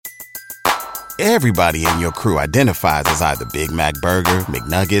Everybody in your crew identifies as either Big Mac Burger,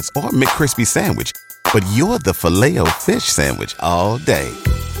 McNuggets, or McCrispy Sandwich. But you're the Filet-O-Fish Sandwich all day.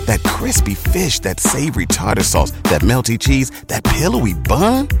 That crispy fish, that savory tartar sauce, that melty cheese, that pillowy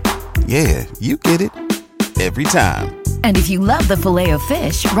bun. Yeah, you get it. Every time. And if you love the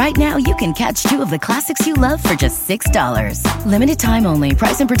Filet-O-Fish, right now you can catch two of the classics you love for just $6. Limited time only.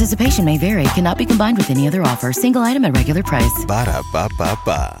 Price and participation may vary. Cannot be combined with any other offer. Single item at regular price.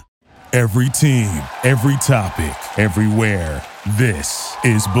 Ba-da-ba-ba-ba. Every team, every topic, everywhere. This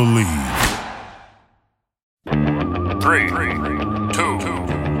is Believe. 3, 2,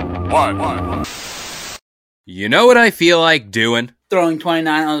 1. You know what I feel like doing? Throwing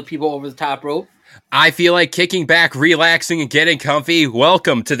 29 other people over the top rope. I feel like kicking back, relaxing, and getting comfy.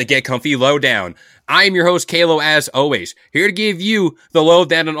 Welcome to the Get Comfy Lowdown. I am your host, Kalo, as always, here to give you the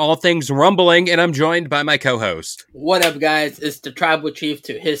lowdown on all things rumbling, and I'm joined by my co-host. What up, guys? It's the Tribal Chief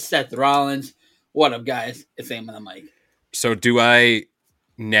to his Seth Rollins. What up, guys? It's Sam on the mic. So do I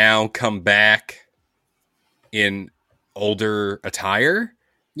now come back in older attire?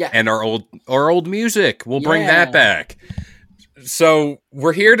 Yeah. And our old music. We'll bring that back. So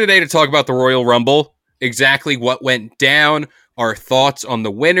we're here today to talk about the Royal Rumble, exactly what went down, our thoughts on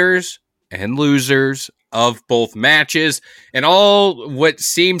the winners and losers of both matches, and all what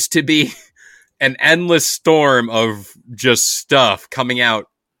seems to be an endless storm of just stuff coming out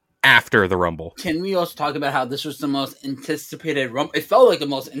after the Rumble. Can we also talk about how this was the most anticipated Rumble? It felt like the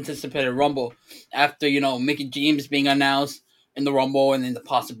most anticipated Rumble after, Mickey James being announced in the Rumble, and then the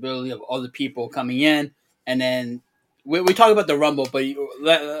possibility of other people coming in, and then we talk about the Rumble, but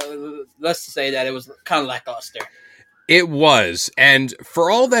let's say that it was kind of lackluster. It was, and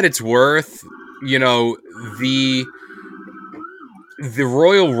for all that it's worth, the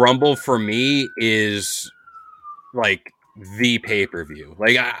Royal Rumble for me is like the pay-per-view.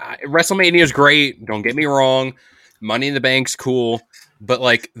 Like WrestleMania is great, don't get me wrong. Money in the Bank's cool, but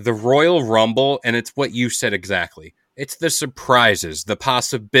like the Royal Rumble, and it's what you said exactly. It's the surprises, the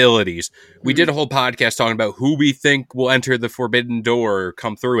possibilities. We did a whole podcast talking about who we think will enter the forbidden door or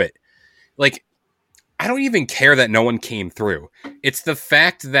come through it. Like, I don't even care that no one came through. It's the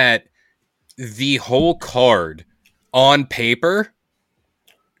fact that the whole card on paper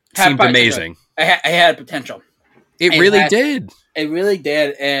seemed amazing. I had potential. It really did. It really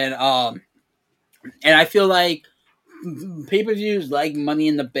did. And I feel like pay-per-views like Money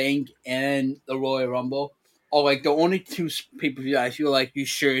in the Bank and the Royal Rumble are like the only two pay-per-views I feel like you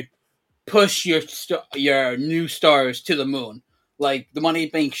should push your new stars to the moon. Like the Money in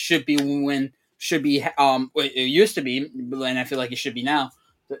the Bank should be it used to be, and I feel like it should be now.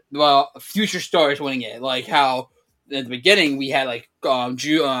 Well, future stars winning it, like how at the beginning we had like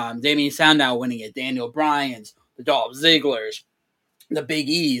Damien Sandow winning it, Daniel Bryan's, the Dolph Ziggler's, the Big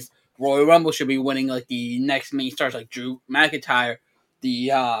E's. Royal Rumble should be winning like the next main stars like Drew McIntyre, the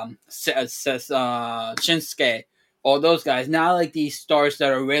Shinsuke, all those guys. Not like these stars that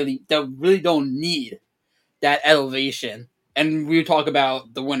really don't need that elevation. And we talk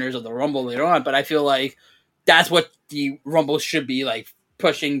about the winners of the Rumble later on, but I feel like that's what the Rumble should be like,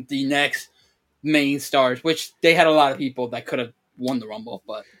 pushing the next main stars, which they had a lot of people that could have won the Rumble.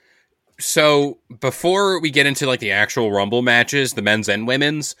 But so before we get into like the actual Rumble matches, the men's and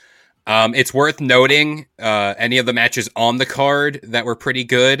women's, it's worth noting any of the matches on the card that were pretty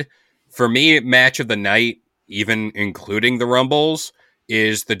good. For me, match of the night, even including the Rumbles,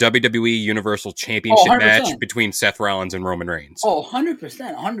 is the WWE Universal Championship match between Seth Rollins and Roman Reigns.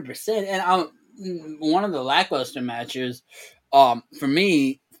 100%. And one of the lackluster matches, for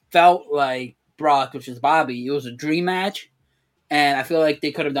me, felt like Brock, which is Bobby. It was a dream match, and I feel like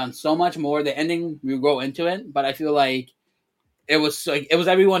they could have done so much more. The ending, we'll go into it, but I feel like it was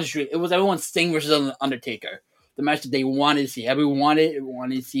everyone's dream. It was everyone's Sting versus Undertaker, the match that they wanted to see. Everyone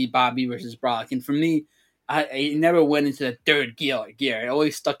wanted to see Bobby versus Brock, and for me, I never went into the third gear. I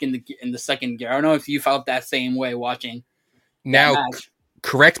always stuck in the second gear. I don't know if you felt that same way watching. Now,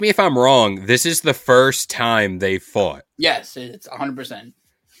 correct me if I'm wrong. This is the first time they fought. Yes, it's 100%.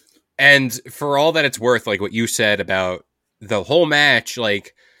 And for all that it's worth, like what you said about the whole match,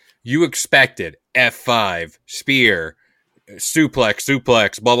 like you expected F5, spear,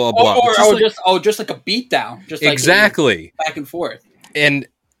 suplex, blah blah blah. Just like a beatdown, just like exactly back and forth. And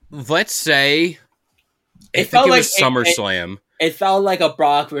let's say I think it was SummerSlam. It felt like a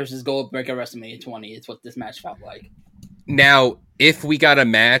Brock versus Goldberg at WrestleMania 20. It's what this match felt like. Now, if we got a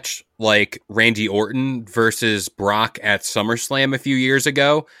match like Randy Orton versus Brock at SummerSlam a few years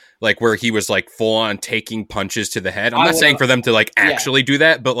ago, like where he was like full on taking punches to the head, I'm not saying for them to like actually do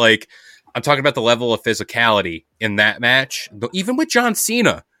that, but like I'm talking about the level of physicality in that match. But even with John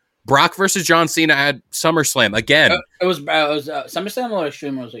Cena, Brock versus John Cena at SummerSlam again. It was SummerSlam or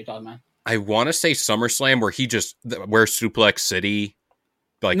Extreme Rules? What are you talking about? I want to say SummerSlam, where Suplex City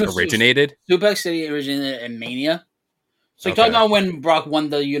originated. Suplex City originated in Mania. So you're talking about when Brock won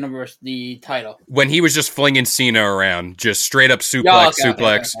the title. When he was just flinging Cena around, just straight up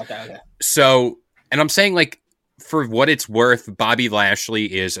suplex. Okay. So, and I'm saying, like, for what it's worth, Bobby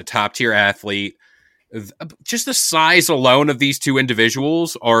Lashley is a top tier athlete. Just the size alone of these two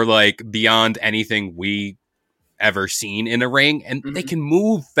individuals are like beyond anything we ever seen in a ring, and they can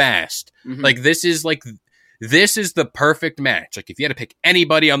move fast. Like, this is the perfect match. Like, if you had to pick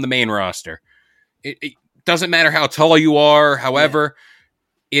anybody on the main roster, it doesn't matter how tall you are. However,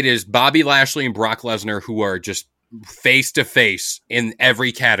 it is Bobby Lashley and Brock Lesnar who are just face to face in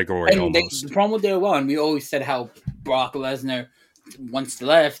every category. And the problem with their one, we always said how Brock Lesnar, once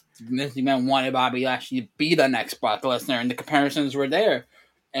left, Vince McMahon wanted Bobby Lashley to be the next Brock Lesnar, and the comparisons were there.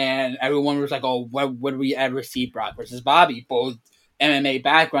 And everyone was like, oh, would we ever see Brock versus Bobby? Both MMA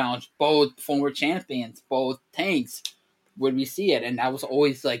backgrounds, both former champions, both tanks. Would we see it? And that was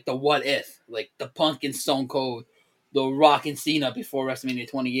always like the what if, like the Punk and Stone Cold, the Rock and Cena before WrestleMania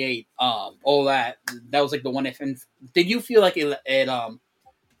 28, all that. That was like the one if. And did you feel like it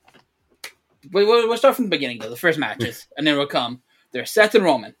we'll start from the beginning though, the first matches, and then we'll come. There's Seth and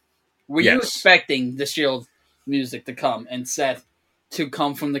Roman. Were you expecting the Shield music to come and Seth to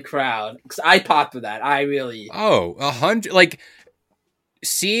come from the crowd? Because I popped for that. I really 100. Like,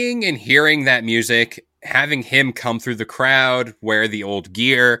 seeing and hearing that music, having him come through the crowd, wear the old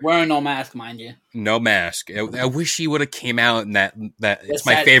gear, wearing no mask, mind you. No mask. I wish he would have came out in that. It's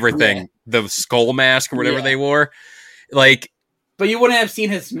my favorite thing, the skull mask or whatever they wore. Like, but you wouldn't have seen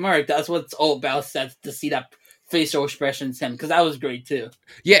his smirk. That's what it's all about, Seth, to see that facial expressions him, because that was great too.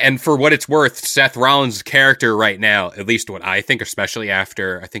 Yeah, and for what it's worth, Seth Rollins' character right now, at least what I think, especially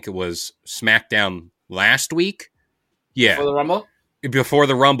after, I think it was SmackDown last week. Yeah. Before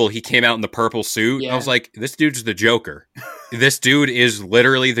the Rumble, he came out in the purple suit. Yeah. I was like, this dude's the Joker. This dude is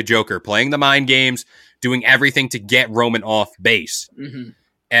literally the Joker, playing the mind games, doing everything to get Roman off base.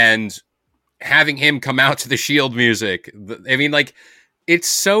 And having him come out to the Shield music, I mean, like, it's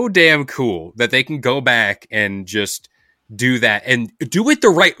so damn cool that they can go back and just do that and do it the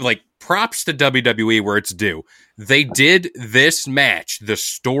right, like, props to WWE where it's due. They did this match, the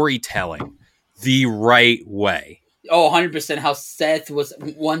storytelling, the right way. Oh, 100%. How Seth was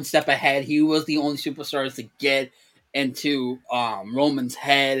one step ahead. He was the only superstar to get into Roman's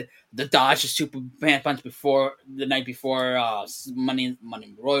head. The dodge, the Superman punch the night before Money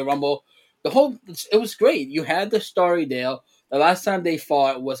Royal Rumble. It was great. You had the story, Dale. The last time they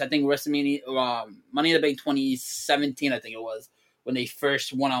fought was, I think, WrestleMania, Money in the Bank 2017, I think it was, when they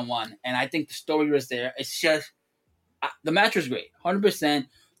first one-on-one. And I think the story was there. It's just, the match was great. 100%.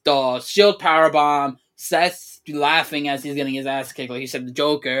 The Shield powerbomb, Seth laughing as he's getting his ass kicked, like he said, the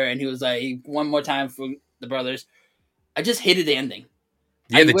Joker, and he was like, one more time for the brothers. I just hated the ending.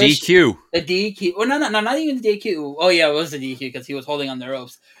 Yeah, the DQ. The DQ. Well, no, not even the DQ. Oh, yeah, it was the DQ because he was holding on the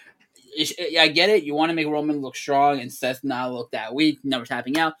ropes. I get it. You want to make Roman look strong and Seth not look that weak, never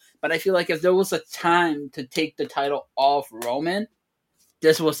tapping out. But I feel like if there was a time to take the title off Roman,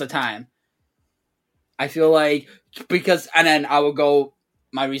 this was the time. I feel like, because, and then I will go,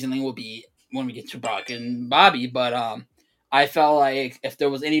 my reasoning will be when we get to Brock and Bobby, but I felt like if there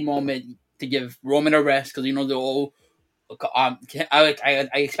was any moment to give Roman a rest, because, you know, the old, I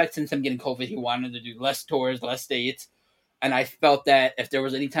expect since him getting COVID, he wanted to do less tours, less dates, and I felt that if there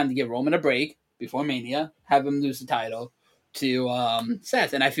was any time to give Roman a break before Mania, have him lose the title to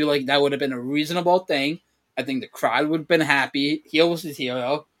Seth, and I feel like that would have been a reasonable thing. I think the crowd would have been happy. Heel was his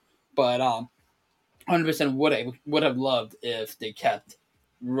hero, but 100% would have loved if they kept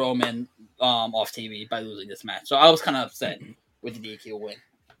Roman off TV by losing this match. So I was kind of upset with the DQ win.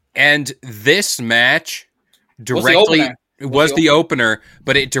 And this match directly was the opener,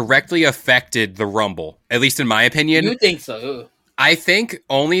 but it directly affected the Rumble, at least in my opinion. You think so? I think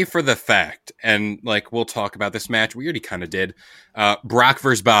only for the fact, and like we'll talk about this match, we already kind of did, Brock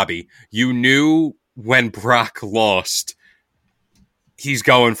versus Bobby. You knew when Brock lost, he's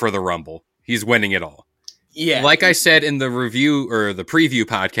going for the Rumble. He's winning it all. Yeah. Like I said in the review or the preview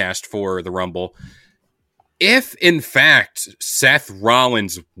podcast for the Rumble, if in fact Seth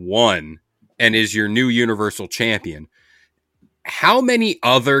Rollins won and is your new Universal Champion, how many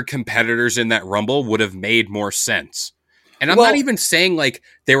other competitors in that Rumble would have made more sense? And I'm not even saying like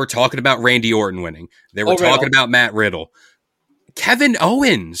they were talking about Randy Orton winning. They were talking about Matt Riddle. Kevin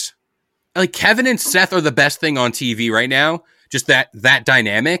Owens. Like, Kevin and Seth are the best thing on TV right now. Just that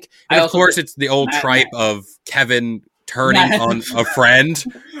dynamic. And of course, it's the old tripe of Kevin turning on a friend.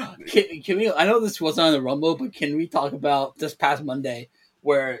 Can we? I know this wasn't on the Rumble, but can we talk about this past Monday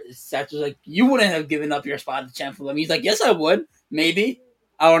where Seth was like, "You wouldn't have given up your spot to champ for them." He's like, "Yes, I would. Maybe.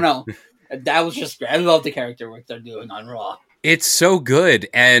 I don't know." That was just great. I love the character work they're doing on Raw. It's so good.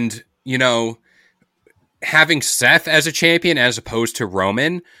 And, having Seth as a champion as opposed to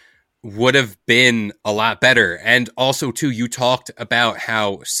Roman would have been a lot better. And also, too, you talked about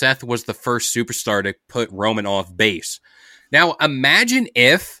how Seth was the first superstar to put Roman off base. Now, imagine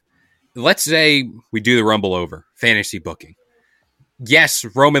if, let's say we do the Rumble over, fantasy booking. Yes,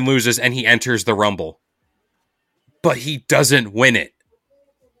 Roman loses and he enters the Rumble, but he doesn't win it.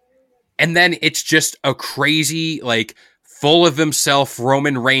 And then it's just a crazy, full of himself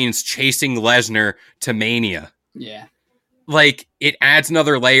Roman Reigns chasing Lesnar to Mania. Yeah. It adds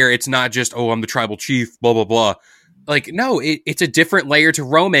another layer. It's not just, oh, I'm the tribal chief, blah, blah, blah. No, it's a different layer to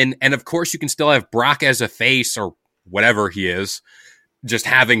Roman. And of course, you can still have Brock as a face or whatever he is, just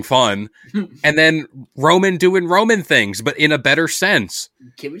having fun. And then Roman doing Roman things, but in a better sense.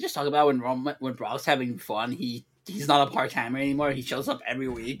 Can we just talk about when Brock's having fun, he's not a part-timer anymore. He shows up every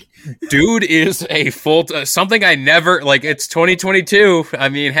week. Dude is a full something I never it's 2022. I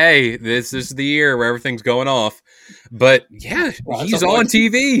mean, hey, this is the year where everything's going off. But yeah, he's on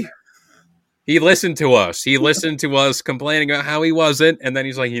TV. He listened to us. He listened to us complaining about how he wasn't, and then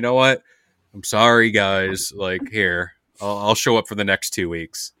he's like, "You know what? I'm sorry, guys. Here, I'll show up for the next 2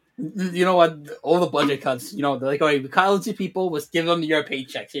 weeks." You know what? All the budget cuts. They're like, "All right, we call to people. Let's give them your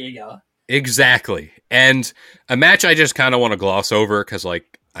paychecks. Here you go." Exactly. And a match I just kind of want to gloss over because,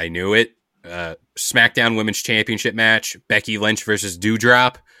 I knew it. SmackDown Women's Championship match, Becky Lynch versus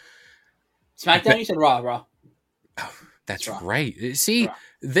Doudrop. SmackDown, you said Raw. Oh, that's Raw. Right. See,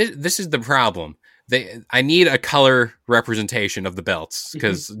 this is the problem. I need a color representation of the belts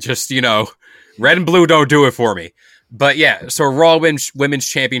because just, red and blue don't do it for me. But yeah, so Raw Women's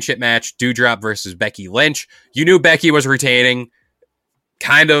Championship match, Doudrop versus Becky Lynch. You knew Becky was retaining.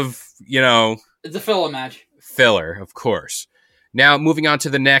 Kind of, It's a filler match. Filler, of course. Now, moving on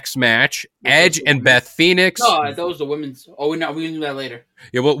to the next match, Edge and Beth Phoenix. No, that was the women's. Oh, we can do that later.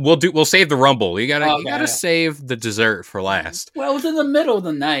 Yeah, we'll save the Rumble. You gotta save the dessert for last. Well, it was in the middle of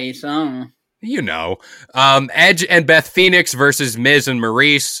the night, so. Edge and Beth Phoenix versus Miz and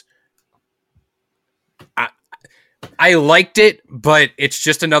Maurice. I liked it, but it's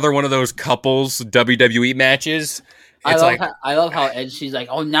just another one of those couples WWE matches. I love how Edge, she's like,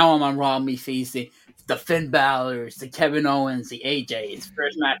 "Oh, now I'm on Raw, me facing the Finn Balor's, the Kevin Owens, the AJ's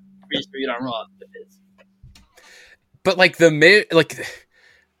first match on Raw." But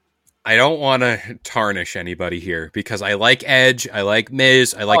I don't want to tarnish anybody here because I like Edge, I like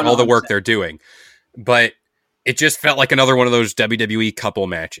Miz, I like all the work they're doing, but it just felt like another one of those WWE couple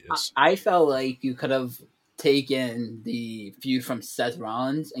matches. I felt like you could have taken the feud from Seth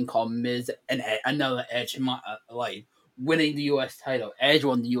Rollins and called Miz and another Edge, winning the U.S. title. Edge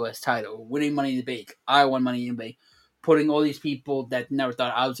won the U.S. title, winning Money in the Bank. I won Money in the Bank. Putting all these people that never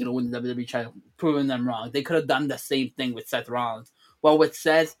thought I was going to win the WWE title, proving them wrong. They could have done the same thing with Seth Rollins. Well, with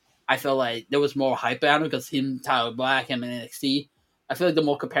Seth, I feel like there was more hype around him because him, Tyler Black, him in NXT. I feel like the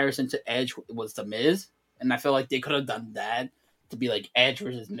more comparison to Edge was The Miz, and I feel like they could have done that to be like Edge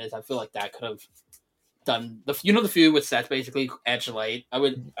versus Miz. I feel like that could have done the feud with Seth, basically Edge Light.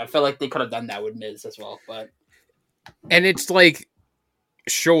 I felt like they could have done that with Miz as well, but. And it's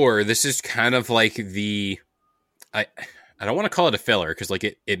sure, this is kind of the, I don't want to call it a filler because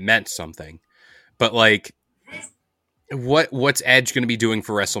it meant something, but what's Edge going to be doing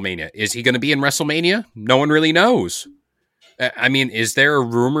for WrestleMania? Is he going to be in WrestleMania? No one really knows. I mean, is there a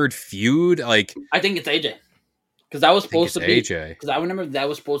rumored feud? I think it's AJ. Because that was supposed to be AJ. Because I remember that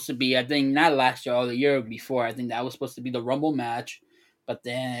was supposed to be, I think, not last year or the year before. I think that was supposed to be the Rumble match, but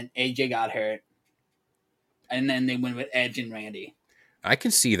then AJ got hurt. And then they went with Edge and Randy. I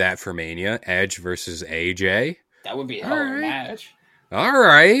can see that for Mania. Edge versus AJ. That would be a hell of a match. All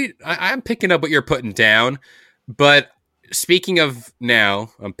right. I'm picking up what you're putting down. But speaking of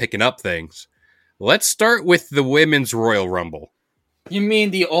now, I'm picking up things. Let's start with the Women's Royal Rumble. You mean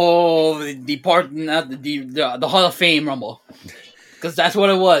the Hall of Fame Rumble? Because that's what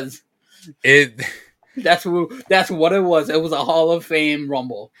it was. That's what it was. It was a Hall of Fame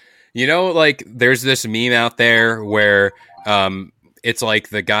Rumble. There's this meme out there where it's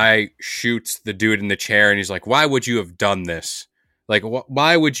the guy shoots the dude in the chair and he's like, "Why would you have done this?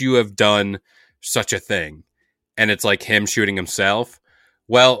 Why would you have done such a thing?" And it's him shooting himself.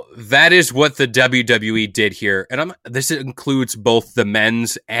 Well, that is what the WWE did here. And this includes both the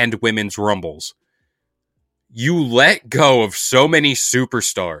men's and women's rumbles. You let go of so many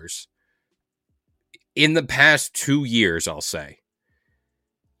superstars in the past 2 years, I'll say.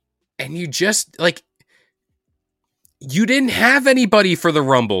 And you just, like, you didn't have anybody for the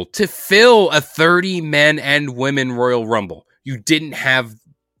Rumble to fill a 30 men and women Royal Rumble. You didn't have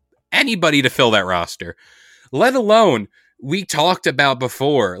anybody to fill that roster, let alone we talked about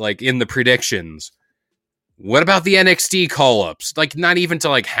before, like in the predictions. What about the NXT call-ups? Like, not even to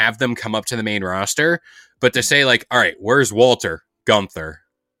like have them come up to the main roster, but to say like, all right, where's Walter? Gunther.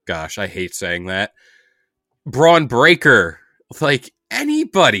 Gosh, I hate saying that. Braun Breaker. Like,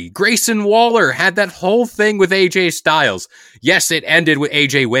 anybody. Grayson Waller had that whole thing with AJ Styles. Yes, it ended with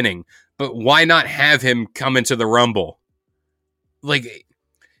AJ winning, but why not have him come into the Rumble? Like,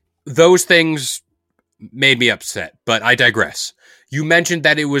 those things made me upset, but I digress. You mentioned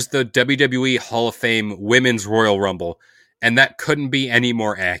that it was the WWE Hall of Fame Women's Royal Rumble, and that couldn't be any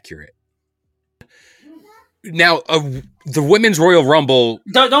more accurate. Now, the Women's Royal Rumble...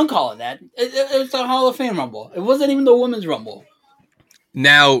 Don't call it that. It's a Hall of Fame Rumble. It wasn't even the Women's Rumble.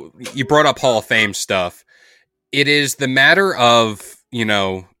 Now, you brought up Hall of Fame stuff. It is the matter of, you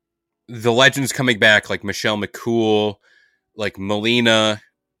know, the legends coming back, like Michelle McCool, like Melina,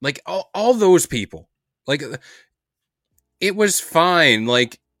 like all those people. Like, it was fine.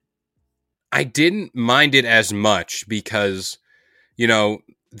 Like, I didn't mind it as much because, you know,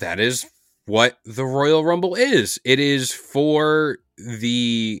 that is what the Royal Rumble is. It is for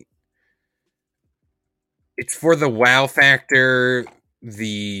the... It's for the wow factor,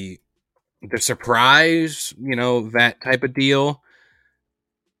 the surprise, you know, that type of deal.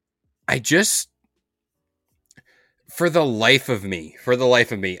 I just... For the life of me,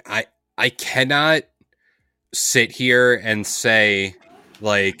 I cannot sit here and say,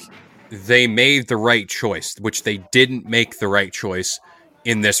 like, they made the right choice, which they didn't make the right choice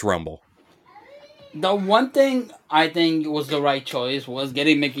in this Rumble. The one thing I think was the right choice was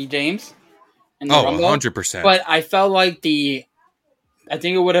getting Mickie James in the Rumble. 100%. But I felt like I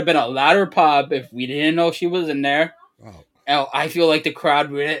think it would have been a louder pop if we didn't know she was in there. Oh. I feel like the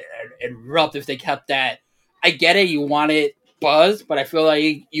crowd would erupt if they kept that. I get it, you wanted buzz, but I feel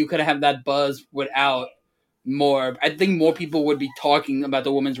like you could have that buzz without more. I think more people would be talking about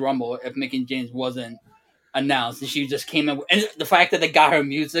the Women's Rumble if Mickie James wasn't announced and she just came in. And the fact that they got her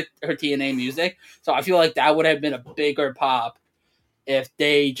music, her TNA music, so I feel like that would have been a bigger pop if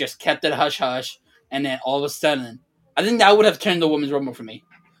they just kept it hush hush and then all of a sudden, I think that would have turned the Women's Rumble for me.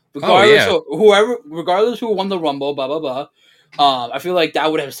 Regardless who won the Rumble, blah blah blah. I feel like that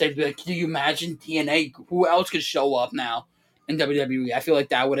would have said, like, can you imagine TNA? Who else could show up now in WWE? I feel like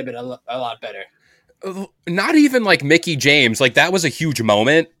that would have been a lot better. Not even like Mickie James. Like, that was a huge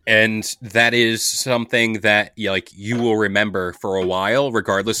moment, and that is something that you will remember for a while,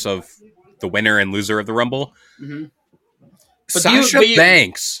 regardless of the winner and loser of the Rumble. Mm-hmm.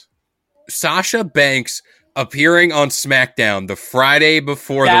 Sasha Banks appearing on SmackDown the Friday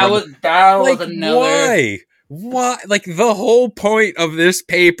before the Rumble. That was another... Why? Why? Like, the whole point of this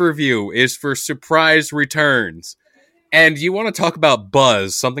pay-per-view is for surprise returns. And you want to talk about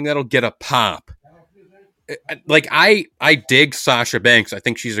buzz, something that'll get a pop. Like, I dig Sasha Banks. I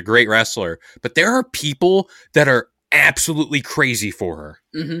think she's a great wrestler. But there are people that are absolutely crazy for her.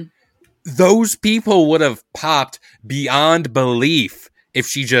 Mm-hmm. Those people would have popped beyond belief if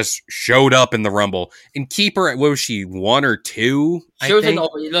she just showed up in the Rumble. And keep her at, what was she, 1 or 2? She was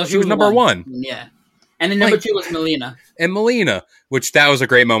number 1. Yeah. And then number 2 was Melina. And Melina, which that was a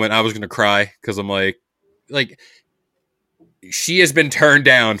great moment. I was going to cry because I'm like, she has been turned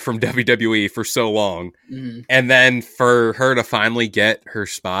down from WWE for so long. Mm-hmm. And then for her to finally get her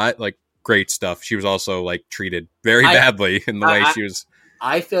spot, like, great stuff. She was also, like, treated very badly in the way she was.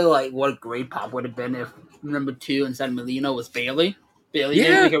 I feel like what a great pop would have been if number 2 instead of Melina was Bayley. Bayley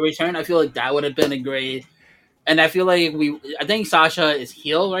didn't make a return. I feel like that would have been a great. And I feel like I think Sasha is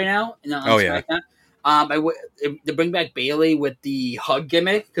heel right now. To bring back Bayley with the hug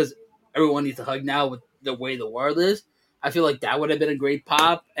gimmick, because everyone needs a hug now with the way the world is. I feel like that would have been a great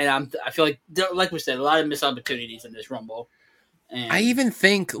pop, and I feel like we said, a lot of missed opportunities in this Rumble. And I even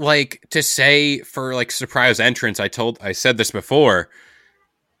think, like, to say for, like, surprise entrance, I said this before,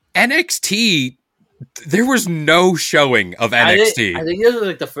 NXT, there was no showing of NXT. I think this was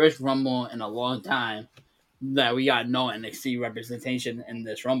like the first Rumble in a long time that we got no NXT representation in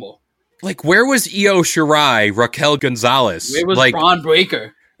this Rumble. Like, where was Io Shirai, Raquel Gonzalez? Where was Braun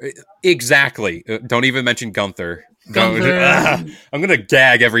Breaker? Exactly. Don't even mention Gunther. I'm going to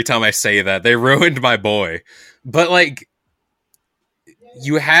gag every time I say that. They ruined my boy. But, like,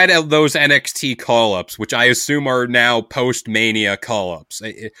 you had those NXT call-ups, which I assume are now post-Mania call-ups.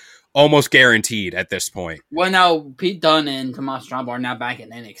 Almost guaranteed at this point. Well, now Pete Dunne and Tommaso Ciampa are now back in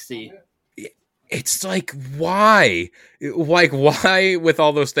NXT. it's like, why? Like, why with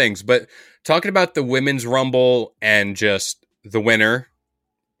all those things? But talking about the Women's Rumble and just the winner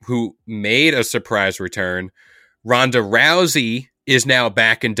who made a surprise return, Ronda Rousey is now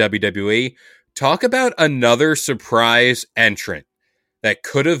back in WWE. Talk about another surprise entrant that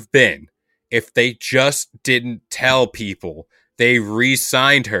could have been if they just didn't tell people they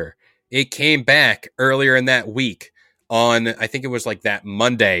re-signed her. It came back earlier in that week on, I think it was like that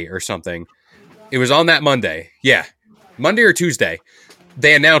Monday or something. It was on that Monday. Yeah. Monday or Tuesday.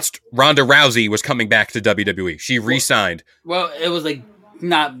 They announced Ronda Rousey was coming back to WWE. She re-signed. Well, it was like,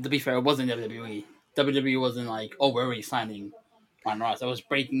 not to be fair, it wasn't WWE. WWE wasn't like, oh, we're re-signing Ronda Rousey. That was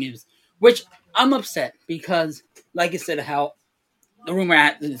breaking news, which I'm upset because, like I said, how the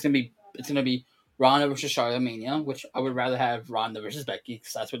rumor it's gonna be Ronda versus Charlotte Mania, which I would rather have Ronda versus Becky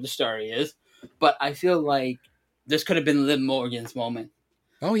because that's what the story is. But I feel like this could have been Liv Morgan's moment.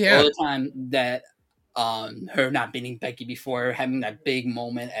 Oh yeah, all the time that her not beating Becky before, having that big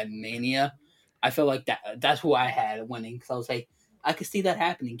moment at Mania. I feel like that's who I had winning. Because I was like, I could see that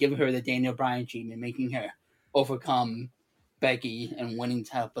happening, giving her the Daniel Bryan treatment, making her overcome Becky and winning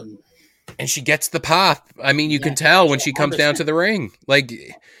to happen. And she gets the pop. I mean, you can tell when she comes down to the ring. Like,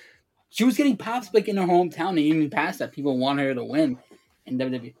 she was getting pops like in her hometown, and even past that, people want her to win in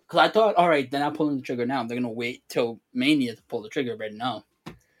WWE. Because I thought, all right, they're not pulling the trigger now. They're gonna wait till Mania to pull the trigger, but no.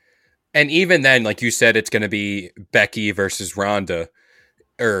 And even then, like you said, it's going to be Becky versus Ronda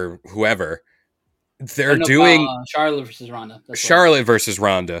or whoever. They're doing Charlotte versus Ronda. Charlotte versus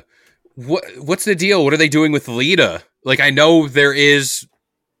Ronda. What's the deal? What are they doing with Lita? Like, I know there is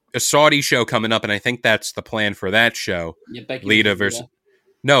a Saudi show coming up, and I think that's the plan for that show. Yeah, Becky Lita versus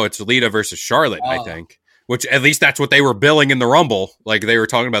no, it's Lita versus Charlotte. I think, which at least that's what they were billing in the Rumble. Like they were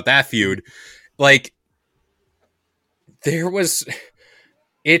talking about that feud. Like there was.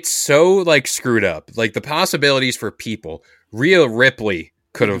 It's so like screwed up. Like the possibilities for people. Rhea Ripley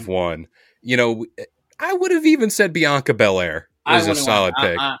could have won. You know, I would have even said Bianca Belair was a solid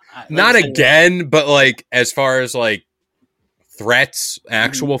pick. Not again, but like as far as like threats,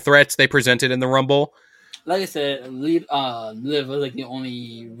 actual threats they presented in the Rumble. Like I said, Liv was like the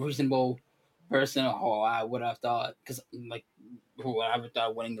only reasonable person who I would have thought, because like who I would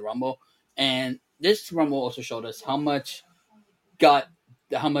thought winning the Rumble. And this Rumble also showed us how much like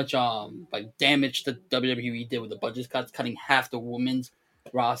damage the WWE did with the budget cuts, cutting half the women's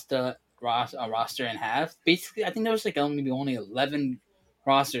roster in half. Basically, I think there was like only 11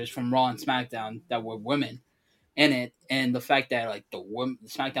 rosters from Raw and SmackDown that were women in it, and the fact that like the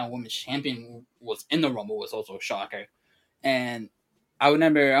SmackDown Women's Champion was in the Rumble was also a shocker. And I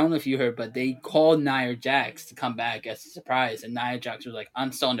remember, I don't know if you heard, but they called Nia Jax to come back as a surprise, and Nia Jax was like,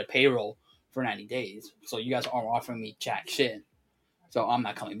 "I'm still on the payroll for 90 days, so you guys aren't offering me jack shit. So I'm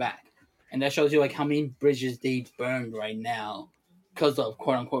not coming back." And that shows you like how many bridges they burned right now because of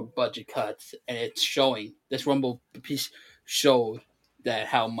quote unquote budget cuts. And it's showing. This Rumble piece showed that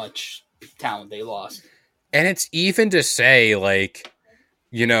how much talent they lost. And it's even to say, like,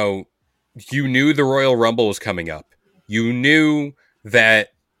 you know, you knew the Royal Rumble was coming up. You knew that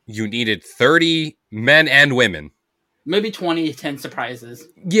you needed 30 men and women. Maybe 20, 10 surprises.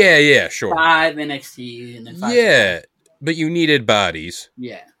 Yeah, sure. 5 NXT and then 5. Yeah. But you needed bodies.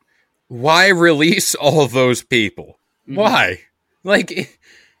 Yeah. Why release all those people? Mm-hmm. Why? Like,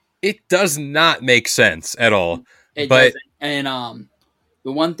 it does not make sense at all. It doesn't. And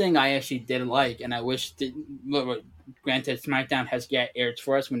the one thing I actually did like, and I wish, granted, SmackDown has yet aired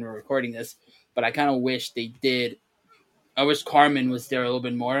for us when we're recording this, but I kind of wish they did. I wish Carmen was there a little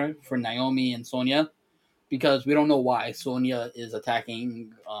bit more for Naomi and Sonya, because we don't know why Sonya is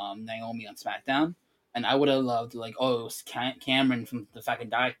attacking Naomi on SmackDown. And I would have loved, like, it was Cameron from the fucking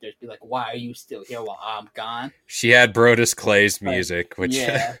Doctors be like, "Why are you still here while I'm gone?" She had Brodus Clay's music, which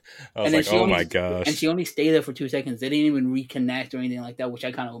yeah. I was like, oh my gosh. And she only stayed there for 2 seconds. They didn't even reconnect or anything like that, which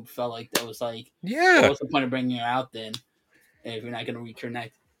I kind of felt like that was like, yeah. What's the point of bringing her out then if you're not going to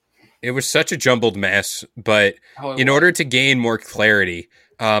reconnect? It was such a jumbled mess, but in order to gain more clarity,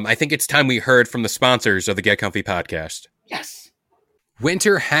 I think it's time we heard from the sponsors of the Get Comfy podcast. Yes.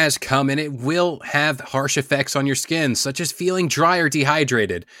 Winter has come and it will have harsh effects on your skin, such as feeling dry or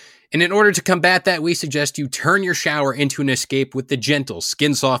dehydrated. And in order to combat that, we suggest you turn your shower into an escape with the gentle,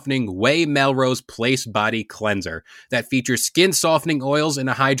 skin-softening Way Melrose Place Body Cleanser that features skin-softening oils in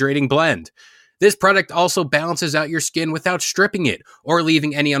a hydrating blend. This product also balances out your skin without stripping it or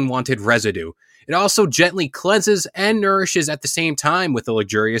leaving any unwanted residue. It also gently cleanses and nourishes at the same time with a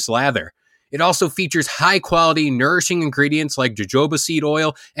luxurious lather. It also features high-quality, nourishing ingredients like jojoba seed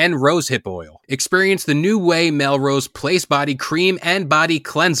oil and rosehip oil. Experience the new Way Melrose Place Body Cream and Body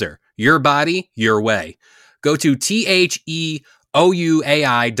Cleanser, Your body, your way. Go to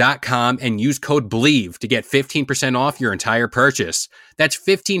THEOUAI.com and use code BELIEVE to get 15% off your entire purchase. That's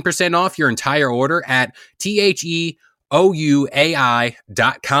 15% off your entire order at THEOUAI.com.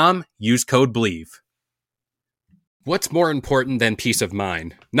 Use code BELIEVE. What's more important than peace of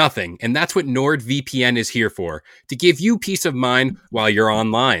mind? Nothing. And that's what NordVPN is here for, to give you peace of mind while you're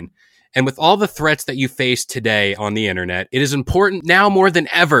online. And with all the threats that you face today on the internet, it is important now more than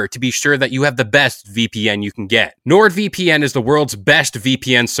ever to be sure that you have the best VPN you can get. NordVPN is the world's best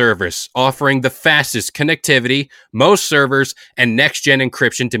VPN service, offering the fastest connectivity, most servers, and next-gen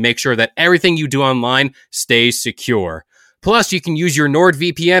encryption to make sure that everything you do online stays secure. Plus, you can use your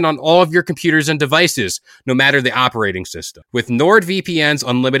NordVPN on all of your computers and devices, no matter the operating system. With NordVPN's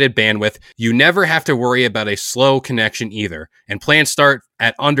unlimited bandwidth, you never have to worry about a slow connection either, and plans start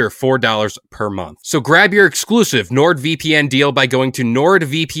at under $4 per month. So grab your exclusive NordVPN deal by going to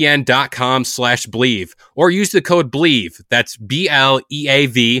nordvpn.com/believe, or use the code BELIEVE, that's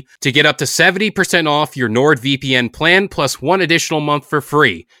BLEAV, to get up to 70% off your NordVPN plan plus one additional month for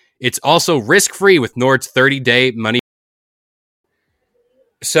free. It's also risk-free with Nord's 30-day money.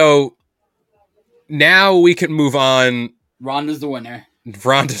 So now we can move on. Ronda's the winner.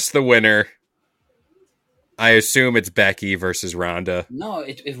 Ronda's the winner. I assume it's Becky versus Ronda. No,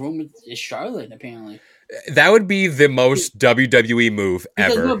 it's Charlotte, apparently. That would be the most WWE move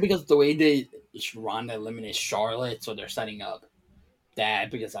ever. No, because the way Ronda eliminated Charlotte, so they're setting up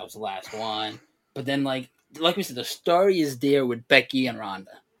that because that was the last one. But then, like we said, the story is there with Becky and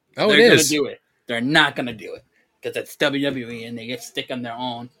Ronda. Oh, they're it is. They're going to do it. They're not going to do it. Because it's WWE and they get stick on their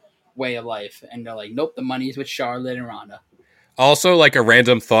own way of life. And they're like, nope, the money's with Charlotte and Ronda. Also, like a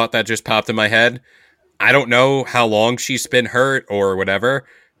random thought that just popped in my head. I don't know how long she's been hurt or whatever.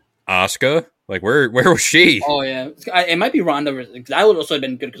 Asuka, like where was she? Oh, yeah. It might be Ronda. That would also have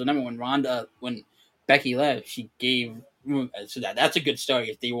been good because remember when Becky left, she gave... So that's a good story.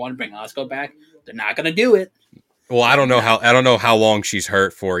 If they want to bring Asuka back, they're not going to do it. Well, I don't know how long she's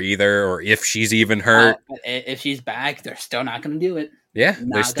hurt for either, or if she's even hurt. If she's back, they're still not going to do it. Yeah,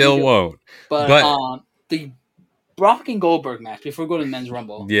 they still won't. But the Brock and Goldberg match before we go to the men's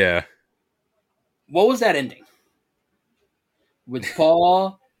rumble. Yeah. What was that ending? With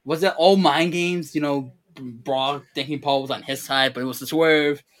Paul, was it all mind games? You know, Brock thinking Paul was on his side, but it was a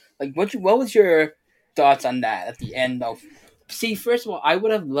swerve. Like, what was your thoughts on that at the end of? See, first of all, I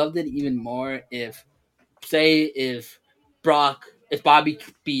would have loved it even more if Bobby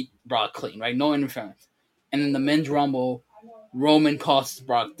beat Brock clean, right? No interference. And in the men's rumble, Roman costs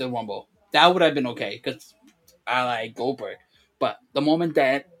Brock the rumble. That would have been okay because I like Goldberg. But the moment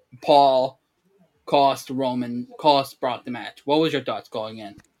that Paul cost Brock the match, what was your thoughts going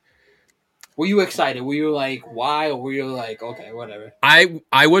in? Were you excited? Were you like, why? Or were you like, okay, whatever?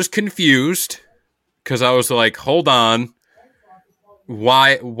 I was confused because I was like, hold on.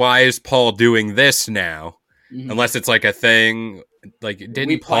 Why is Paul doing this now? Mm-hmm. Unless it's like a thing, like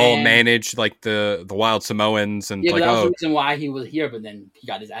didn't Paul manage like the Wild Samoans and but that was the reason why he was here, but then he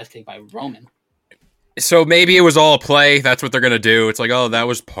got his ass kicked by Roman. So maybe it was all a play. That's what they're gonna do. It's like, oh, that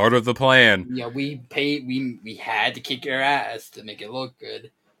was part of the plan. Yeah, we had to kick your ass to make it look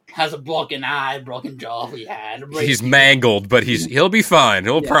good. Has a broken eye, broken jaw. We had. He's mangled, but he'll be fine.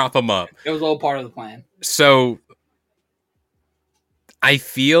 He'll prop him up. It was all part of the plan. So I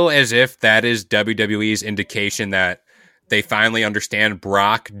feel as if that is WWE's indication that they finally understand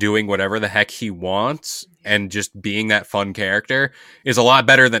Brock doing whatever the heck he wants and just being that fun character is a lot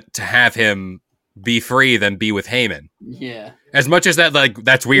better than to have him be free than be with Heyman. Yeah. As much as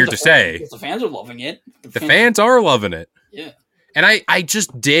that's weird to say. The fans are loving it. The fans are loving it. Yeah. And I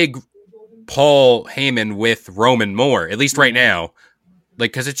just dig Paul Heyman with Roman more, at least right now.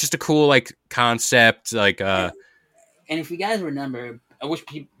 Like, because it's just a cool, like, concept. Like, And if you guys remember, I wish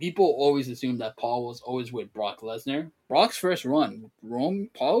people always assumed that Paul was always with Brock Lesnar. Brock's first run,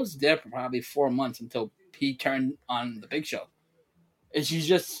 Paul was there for probably 4 months until he turned on the Big Show. And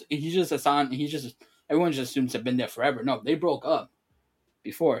everyone just assumes they've been there forever. No, they broke up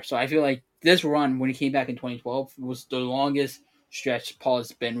before. So I feel like this run, when he came back in 2012, was the longest stretch Paul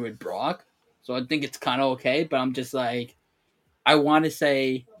has been with Brock. So I think it's kind of okay, but I'm just like, I want to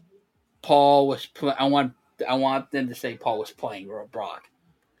say Paul was, I want them to say Paul was playing Brock.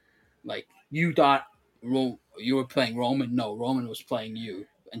 Like, you thought you were playing Roman. No, Roman was playing you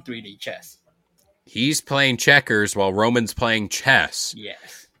in 3D chess. He's playing checkers while Roman's playing chess.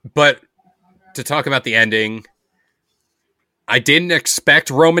 Yes. But to talk about the ending, I didn't expect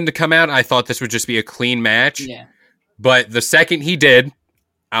Roman to come out. I thought this would just be a clean match. Yeah. But the second he did,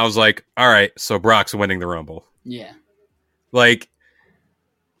 I was like, all right, so Brock's winning the Rumble. Yeah. Like,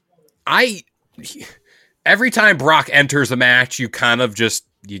 every time Brock enters a match, you kind of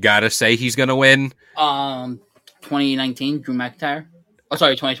you gotta say he's gonna win. 2019, Drew McIntyre. Oh,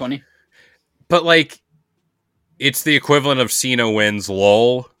 sorry, 2020. But like, it's the equivalent of Cena wins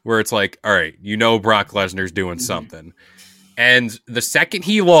LOL, where it's like, all right, Brock Lesnar's doing something. And the second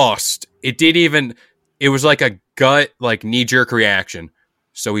he lost, it was like a gut, like knee-jerk reaction.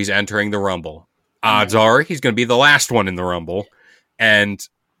 So he's entering the Rumble. Odds are he's going to be the last one in the Rumble, and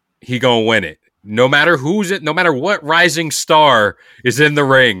he going to win it. No matter no matter what rising star is in the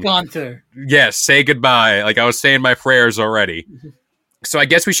ring. Gunther. Yes, say goodbye. Like I was saying my prayers already. So I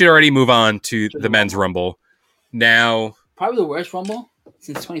guess we should already move on to the men's Rumble. Now, probably the worst Rumble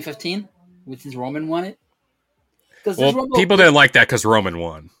since 2015, since Roman won it. People didn't like that because Roman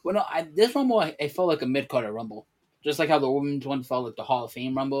won. Well, no, this Rumble, it felt like a mid-carder Rumble. Just like how the women's one felt like the Hall of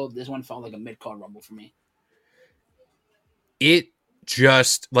Fame Rumble, this one felt like a mid-card Rumble for me. It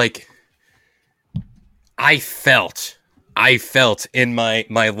just, like, I felt in my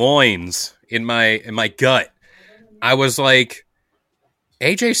loins, in my gut, I was like,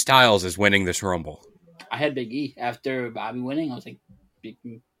 AJ Styles is winning this Rumble. I had Big E after Bobby winning. I was like,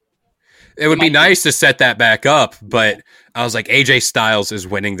 it would be nice to set that back up, but I was like, AJ Styles is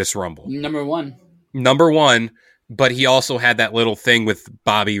winning this Rumble. Number one, but he also had that little thing with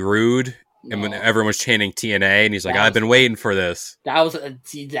Bobby Roode, and when everyone was chanting TNA, and he's like, I've been waiting for this. That was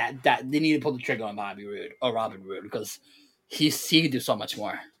that they need to pull the trigger on Bobby Roode or Robin Roode because he can do so much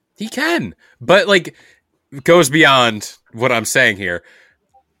more. He can, but like, it goes beyond what I'm saying here.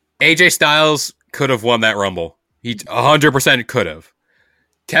 AJ Styles could have won that Rumble. He 100% could have.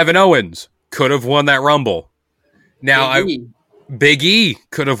 Kevin Owens could have won that Rumble. Now, Big E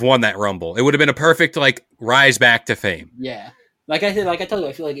could have won that Rumble. It would have been a perfect like rise back to fame. Yeah, like I told you,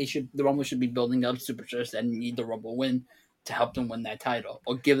 I feel like the Rumble should be building up superstars that need the Rumble win to help them win that title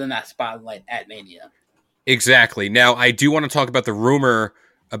or give them that spotlight at Mania. Exactly. Now, I do want to talk about the rumor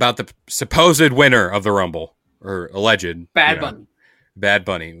about the supposed winner of the Rumble or alleged Bad Bunny. Bad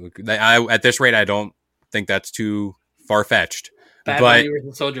Bunny. At this rate, I don't think that's too far fetched. Bad Bunny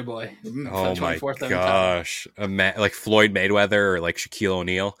versus Soulja Boy. Oh my gosh. Like Floyd Mayweather or like Shaquille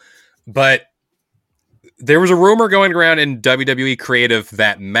O'Neal. But there was a rumor going around in WWE Creative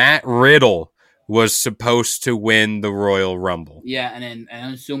that Matt Riddle was supposed to win the Royal Rumble. Yeah, and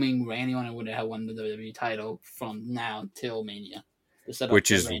I'm assuming Randy Orton would have won the WWE title from now till Mania.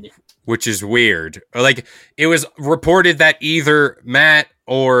 Which is weird. Like, it was reported that either Matt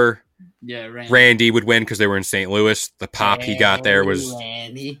or Randy would win because they were in St. Louis. The pop he got there was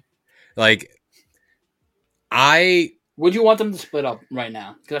Randy. Like, would you want them to split up right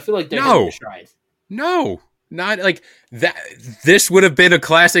now? Because I feel like they're hitting their stride. No, not like that. This would have been a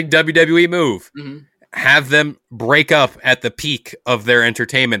classic WWE move. Mm-hmm. Have them break up at the peak of their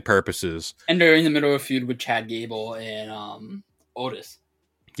entertainment purposes. And they're in the middle of a feud with Chad Gable and Otis.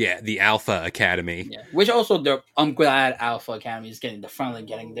 Yeah, the Alpha Academy. Yeah, which also I'm glad Alpha Academy is finally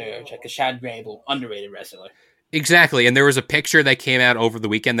getting their check. Because Chad Gable, underrated wrestler. Exactly, and there was a picture that came out over the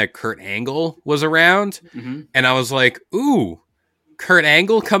weekend that Kurt Angle was around, and I was like, ooh, Kurt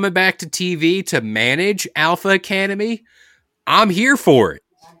Angle coming back to TV to manage Alpha Academy? I'm here for it.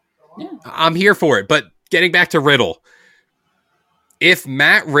 Yeah. I'm here for it. But getting back to Riddle, if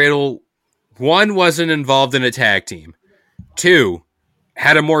Matt Riddle, one, wasn't involved in a tag team, two,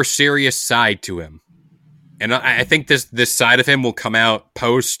 had a more serious side to him, and I think this side of him will come out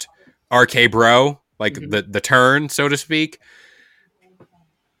post RK Bro, like the turn, so to speak.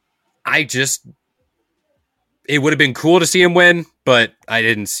 It would have been cool to see him win, but I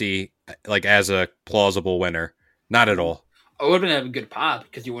didn't see like as a plausible winner. Not at all. It would have been a good pop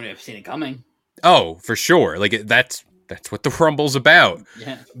because you wouldn't have seen it coming. Oh, for sure. Like that's what the Rumble's about.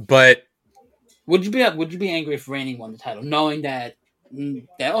 Yeah. But would you be angry if Randy won the title, knowing that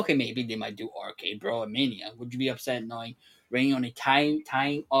okay, maybe they might do Arcade Bro at Mania? Would you be upset knowing Randy only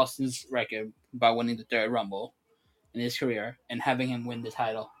tying Austin's record by winning the third Rumble in his career and having him win the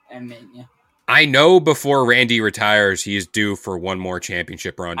title at Mania? I know before Randy retires, he's due for one more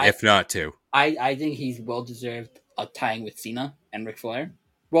championship run, if not two. I think he's well deserved tying with Cena and Ric Flair.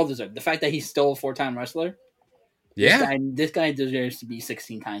 Well deserved. The fact that he's still a 4-time wrestler. Yeah. This guy deserves to be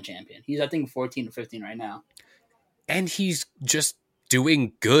 16-time champion. He's, I think, 14 or 15 right now. And he's just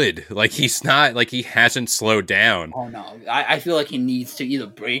doing good. Like, he's not, like, he hasn't slowed down. Oh, no. I feel like he needs to either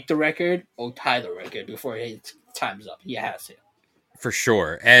break the record or tie the record before his time's up. He has to. For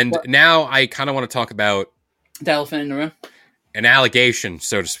sure. And now I kind of want to talk about the elephant in the room. An allegation,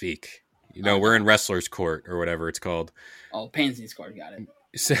 so to speak. You know, we're in wrestler's court or whatever it's called. Oh, Pansy's court, got it.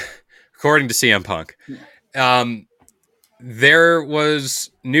 According to CM Punk. there was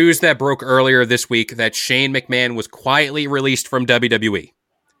news that broke earlier this week that Shane McMahon was quietly released from WWE.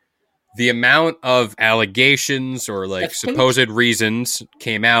 The amount of allegations or like supposed reasons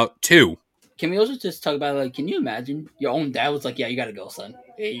came out too. Can we also just talk about, like, can you imagine your own dad was like, yeah, you gotta go, son.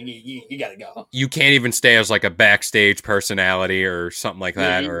 You gotta go. You can't even stay as like a backstage personality or something like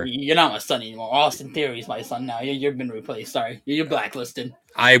that. Or you're not my son anymore. Austin Theory is my son now. You've been replaced. Sorry. You're blacklisted.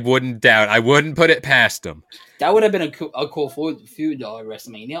 I wouldn't doubt. I wouldn't put it past him. That would have been a cool feud, though, at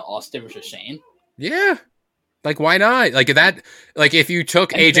WrestleMania. Austin versus Shane. Yeah. Like, why not? Like, that, like, if you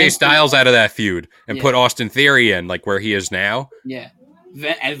took AJ Styles out of that feud and put Austin Theory in, like, where he is now. Yeah.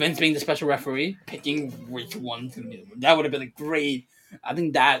 And Vince being the special referee, picking which one to do. That would have been a great. I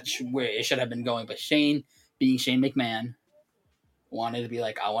think that's where it should have been going. But Shane, being Shane McMahon, wanted to be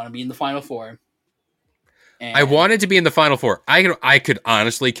like, I want to be in the Final Four. And I wanted to be in the Final Four. I could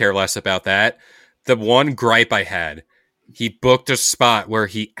honestly care less about that. The one gripe I had, he booked a spot where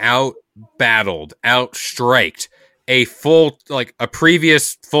he out-battled, out-striked a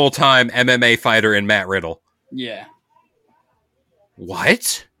previous full-time MMA fighter in Matt Riddle. Yeah.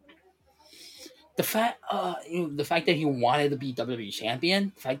 What? The fact that he wanted to be WWE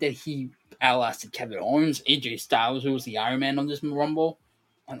champion, the fact that he outlasted Kevin Owens, AJ Styles, who was the Iron Man on this Rumble,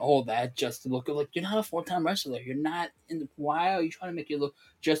 and all that, just to look like you're not a 4-time wrestler. You're not in the. Why are you trying to make it look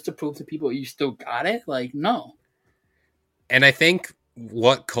just to prove to people you still got it? Like, no. And I think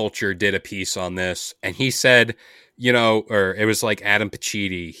What Culture did a piece on this, and he said, or it was like Adam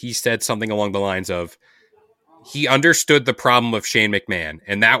Pacitti. He said something along the lines of, he understood the problem of Shane McMahon,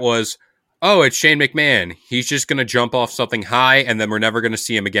 and that was, oh, it's Shane McMahon. He's just going to jump off something high, and then we're never going to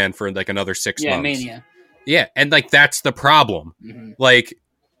see him again for like another 6 months. Mania. Yeah, and like that's the problem. Mm-hmm. Like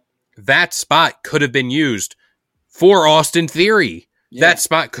that spot could have been used for Austin Theory. Yeah. That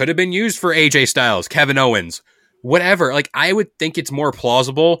spot could have been used for AJ Styles, Kevin Owens, whatever. Like I would think it's more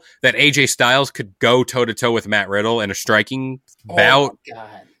plausible that AJ Styles could go toe-to-toe with Matt Riddle in a striking bout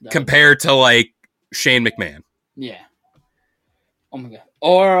compared to like Shane McMahon. Yeah. Oh my god.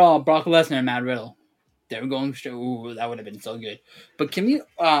 Or Brock Lesnar and Matt Riddle. They were going straight. Ooh, that would have been so good. But can we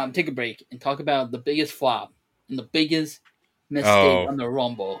take a break and talk about the biggest flop and the biggest mistake on the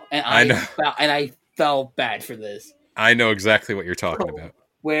Rumble? And I felt bad for this. I know exactly what you're talking about.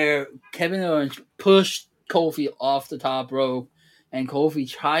 Where Kevin Owens pushed Kofi off the top rope, and Kofi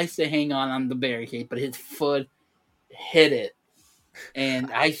tries to hang on the barricade, but his foot hit it.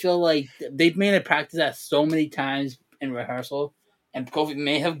 And I feel like they've made it practice that so many times in rehearsal, and Kofi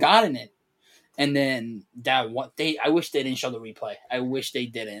may have gotten it. And then I wish they didn't show the replay. I wish they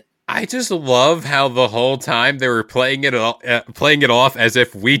didn't. I just love how the whole time they were playing it off as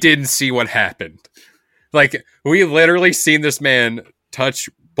if we didn't see what happened. Like we literally seen this man touch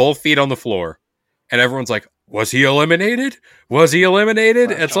both feet on the floor, and everyone's like, "Was he eliminated? Was he eliminated?"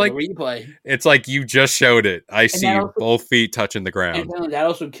 It's like replay. It's like you just showed it. I see both feet touching the ground. And that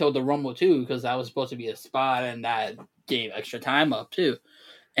also killed the Rumble too, because that was supposed to be a spot, and that gave extra time up too.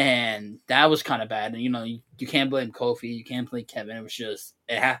 And that was kind of bad. And, you can't blame Kofi. You can't blame Kevin. It was just,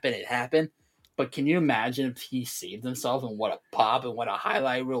 it happened. But can you imagine if he saved himself and what a pop and what a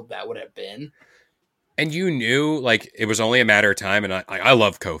highlight reel that would have been? And you knew, like, it was only a matter of time. And I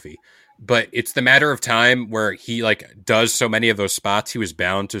love Kofi. But it's the matter of time where he, like, does so many of those spots, he was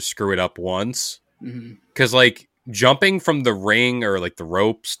bound to screw it up once. Because, like, jumping from the ring or, like, the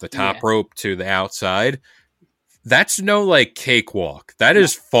ropes, the top rope to the outside, that's no like cakewalk. That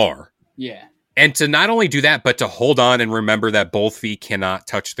is far. Yeah. And to not only do that, but to hold on and remember that both feet cannot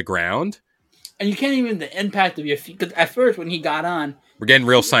touch the ground. And you can't even the impact of your feet. Because at first, when he got on, we're getting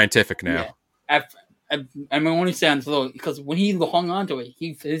real scientific now. Yeah. I'm only saying slow because when he hung on to it,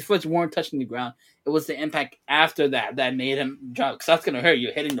 his foot weren't touching the ground. It was the impact after that made him jump. Because that's gonna hurt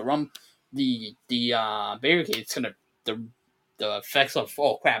you hitting the barricade. It's gonna the effects of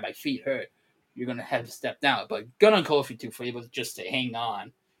crap, my feet hurt. You're going to have to step down. But good on Kofi, too, for able just to hang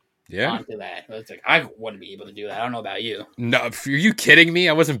on onto that. It's like, I wouldn't be able to do that. I don't know about you. No, are you kidding me?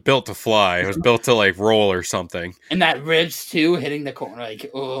 I wasn't built to fly. I was built to, like, roll or something. And that ribs, too, hitting the corner.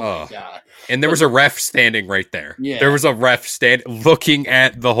 Like, my God. And there was a ref standing right there. Yeah. There was a ref looking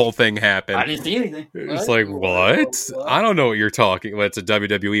at the whole thing happen. I didn't see anything. It's like, what? I don't know what you're talking about. It's a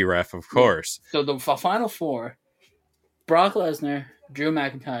WWE ref, of course. So the Final Four, Brock Lesnar, Drew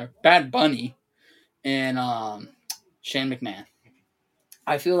McIntyre, Bad Bunny, and Shane McMahon.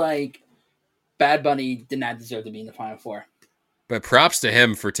 I feel like Bad Bunny did not deserve to be in the Final Four. But props to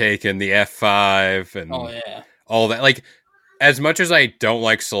him for taking the F5 and all that. Like, as much as I don't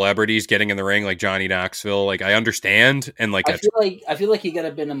like celebrities getting in the ring like Johnny Knoxville, like I understand and like I feel like he could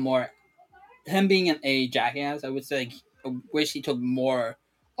have been him being a jackass. I would say wish he took more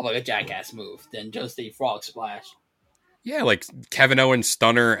of like a jackass move than just a frog splash. Yeah, like Kevin Owens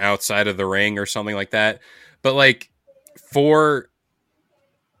stunner outside of the ring or something like that. But like for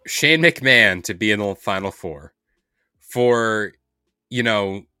Shane McMahon to be in the Final Four, for, you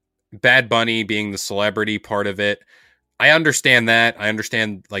know, Bad Bunny being the celebrity part of it, I understand that. I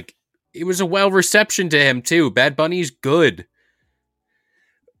understand, like, it was a well reception to him too. Bad Bunny's good.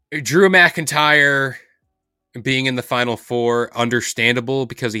 Drew McIntyre being in the Final Four, understandable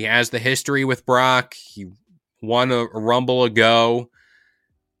because he has the history with Brock. He won a Rumble ago.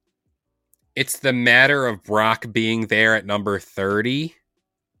 It's the matter of Brock being there at number 30.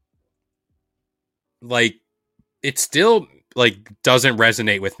 Like, it still, like, doesn't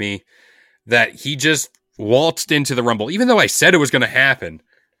resonate with me that he just waltzed into the Rumble. Even though I said it was going to happen,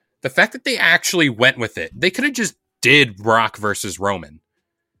 the fact that they actually went with it, they could have just did Brock versus Roman.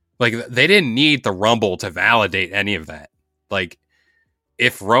 Like, they didn't need the Rumble to validate any of that. Like,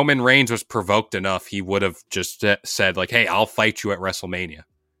 if Roman Reigns was provoked enough, he would have just said, like, hey, I'll fight you at WrestleMania.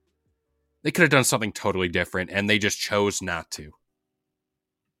 They could have done something totally different, and they just chose not to.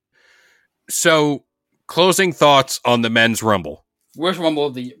 So, closing thoughts on the men's Rumble. Worst Rumble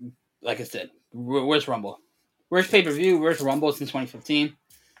of the, like I said, worst Rumble. Worst pay-per-view, worst Rumble since 2015.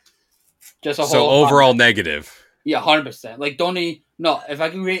 Just a whole. So, overall negative. Yeah, 100%. Like, if I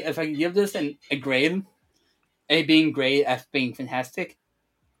can give this a grade, A being great, F being fantastic,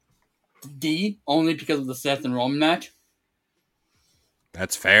 D, only because of the Seth and Roman match.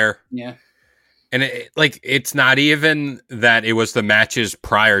 That's fair. Yeah. And it's not even that it was the matches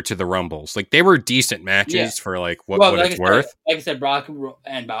prior to the Rumbles. Like, they were decent matches for like what it's worth. Like I said, Brock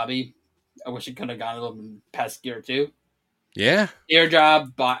and Bobby, I wish it could have gone a little bit past year 2. Yeah. Air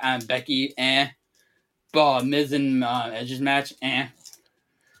job, Becky, Miz and Edge's match,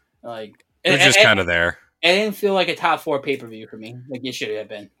 like it was just kind of there. It didn't feel like a top 4 pay-per-view for me, like it should have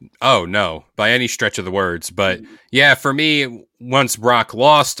been. Oh no, by any stretch of the words. But yeah, for me, once Brock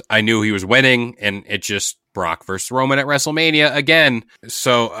lost, I knew he was winning, and it just Brock versus Roman at WrestleMania again.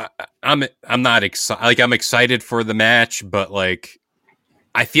 So I'm not excited. Like, I'm excited for the match, but like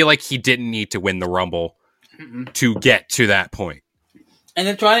I feel like he didn't need to win the Rumble to get to that point. And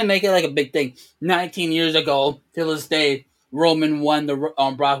they're trying to make it like a big thing. 19 years ago, till this day, Roman won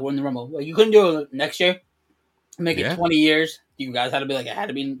Brock won the Rumble. Like, you couldn't do it next year. Make it 20 years. You guys had to be like, it had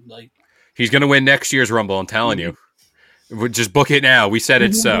to be like. He's going to win next year's Rumble, I'm telling you. We'll just book it now. We said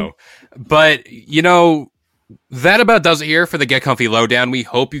it so. But, you know, that about does it here for the Get Comfy Lowdown. We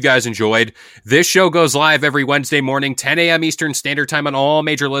hope you guys enjoyed. This show goes live every Wednesday morning, 10 a.m. Eastern Standard Time on all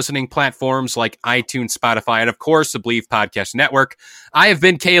major listening platforms like iTunes, Spotify, and, of course, the Believe Podcast Network. I have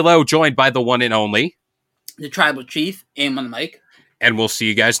been K-Lo, joined by the one and only the Tribal Chief, Aim on the mic. And we'll see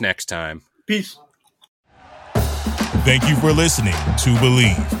you guys next time. Peace. Thank you for listening to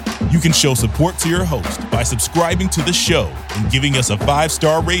Believe. You can show support to your host by subscribing to the show and giving us a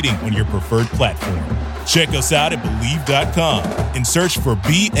 5-star rating on your preferred platform. Check us out at Believe.com and search for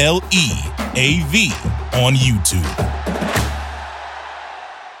BLEAV on YouTube.